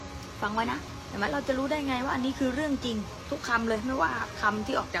ฟังไว้นะเห็นไหมเราจะรู้ได้ไงว่าอันนี้คือเรื่องจริงทุกคำเลยไม่ว่าคำ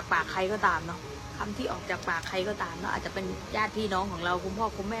ที่ออกจากปากใครก็ตามเนาะคำที่ออกจากปากใครก็ตามเนาะอาจจะเป็นญาติพี่น้องของเราคุณพ่อ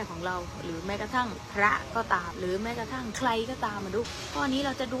คุณแม่ของเราหรือแม้กระทั่งพระก็ตามหรือแม้กระทั่งใครก็ตามมาดูข้อนี้เร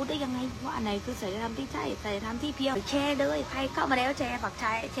าจะรู้ได้ยังไงว่าอันไหนคือศีลธรรมที่ใช่ศีลธรรมที่เพียวแชร์เลยใครเข้ามาแล้วแชร์ฝาก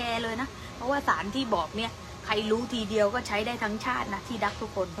แชร์เลยนะเพราะว่าสารที่บอกเนี่ยใครรู้ทีเดียวก็ใช้ได้ทั้งชาตินะที่ดักทุ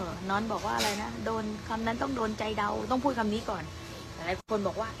กคนนอนบอกว่าอะไรนะโดนคำนั้นต้องโดนใจเดาต้องพูดคำนี้ก่อนหลายคนบ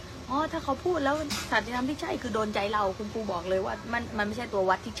อกว่าอ๋อถ้าเขาพูดแล้วสัจธรรมที่ใช่คือโดนใจเราคุณครูบอกเลยว่ามันไม่ใช่ตัว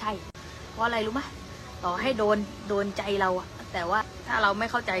วัดที่ใช่เพราะอะไรรู้ไหมต่อให้โดนใจเราอะแต่ว่าถ้าเราไม่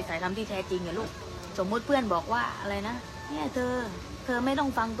เข้าใจสายธรรมที่แท้จริงอะลูกสมมุติเพื่อนบอกว่าอะไรนะเนี่ยเธอไม่ต้อง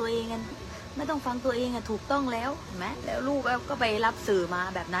ฟังตัวเองกันไม่ต้องฟังตัวเองอะถูกต้องแล้วเห็นไหมแล้วลูกก็ไปรับสื่อมา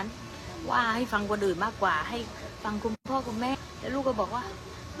แบบนั้นว่าให้ฟังคนอื่นมากกว่าให้ฟังคุณพ่อคุณแม่แล้วลูกก็บอกว่า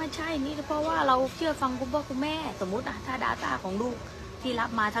ไม่ใช่นี่เพราะว่าเราเชื่อฟังคุณพ่อคุณแม่สมมุติอะถ้า data ของลูกที่รับ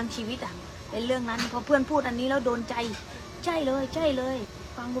มาทั้งชีวิตอะเป็นเรื่องนั้นพอเพื่อนพูดอันนี้แล้วโดนใจใช่เลย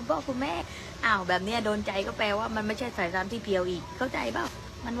ฟังคุณพ่อคุณแม่อ้าวแบบนี้โดนใจก็แปลว่ามันไม่ใช่สายธรรมที่เพียวอีกเข้าใจเปล่า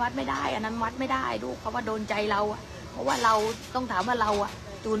มันวัดไม่ได้อันนั้นวัดไม่ได้ลูกเพราะว่าโดนใจเราอะเพราะว่าเราต้องถามว่าเราอะ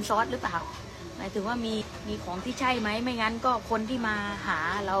จูนซอสหรือเปล่าหมายถึงว่ามีของที่ใช่ไหมไม่งั้นก็คนที่มาหา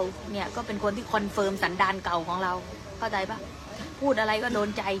เราเนี่ยก็เป็นคนที่คอนเฟิร์มสันดานเก่าของเราเข้าใจปะพูดอะไรก็โดน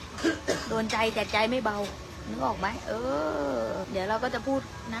ใจแต่ใจไม่เบานึกออกไหมเดี๋ยวเราก็จะพูด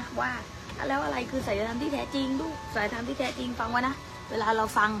นะว่าแล้วอะไรคือสายธรรมที่แท้จริงลูกสายธรรมที่แท้จริงฟังไว้นะเวลาเรา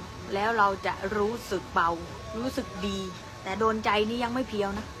ฟังแล้วเราจะรู้สึกเบารู้สึกดีแต่โดนใจนี่ยังไม่เพียว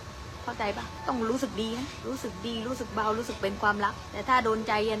นะเข้าใจปะต้องรู้สึกดีนะรู้สึกดีรู้สึกเบารู้สึกเป็นความรักแต่ถ้าโดน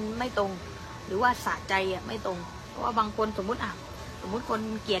ใจยังไม่ตรงหรือว่าสะใจไม่ตรงเพราะว่าบางคนสมมุติคน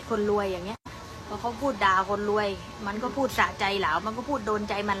เกลียดคนรวยอย่างเงี้ยพอเขาพูดด่าคนรวยมันก็พูดสะใจเหลามันก็พูดโดน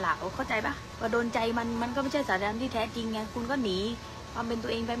ใจมันเหลาเข้าใจปะพอโดนใจมันก็ไม่ใช่สายธรรมที่แท้จริงไงคุณก็หนีความเป็นตั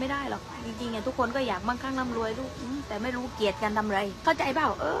วเองไปไม่ได้หรอกจริงๆทุกคนก็อยากมั่งคั่งร่ำรวยลูกแต่ไม่รู้เกลียดกันทำไรเข้าใจเปล่า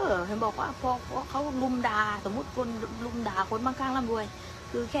เห็นบอกว่าพอเขาลุมด่าสมมติคนลุมด่าคนมั่งคั่งร่ำรวย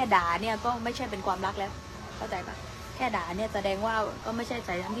คือแค่ด่าเนี่ยก็ไม่ใช่เป็นความรักแล้วเข้าใจปะแค่ด่าเนี่ยแสดงว่าก็ไม่ใช่ส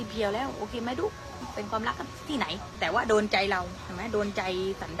ายธรรมที่เพียวแล้วโอเคไหมลูกเป็นความรักที่ไหนแต่ว่าโดนใจเราใช่ไหมโดนใจ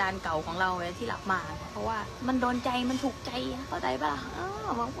สันดานเก่าของเราที่รับมาเพราะว่ามันโดนใจมันถูกใจเข้าใจปะ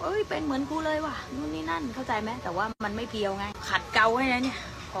บอกเป็นเหมือนกูเลยว่ะนู่นนี่นั่นเข้าใจไหมแต่ว่ามันไม่เพียวไงขัดเกลาให้นะเนี่ย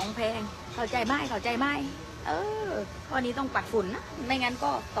ของแพงเข้าใจไหมข้อนี้ต้องปัดฝุ่นนะไม่งั้น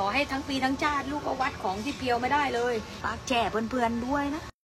ก็ต่อให้ทั้งปีทั้งชาติลูกก็วัดของที่เพียวไม่ได้เลยฝากแชร์เพื่อนๆด้วยนะ